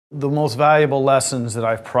The most valuable lessons that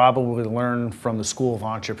I've probably learned from the School of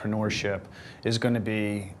Entrepreneurship is going to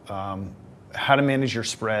be how to manage your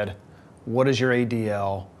spread, what is your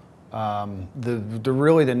ADL,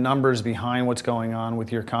 really the numbers behind what's going on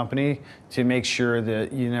with your company to make sure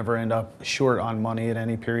that you never end up short on money at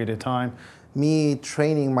any period of time. Me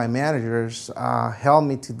training my managers helped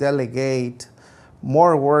me to delegate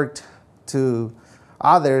more work to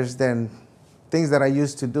others than things that I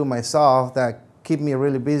used to do myself that keep me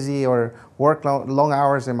really busy or work long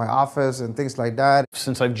hours in my office and things like that.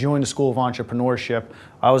 Since I've joined the School of Entrepreneurship,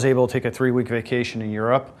 I was able to take a 3-week vacation in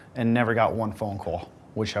Europe and never got one phone call,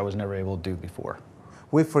 which I was never able to do before.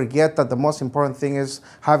 We forget that the most important thing is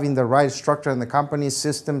having the right structure in the company,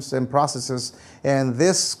 systems and processes. And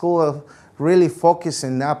this school really focuses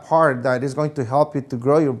in that part that is going to help you to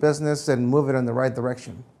grow your business and move it in the right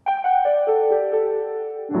direction.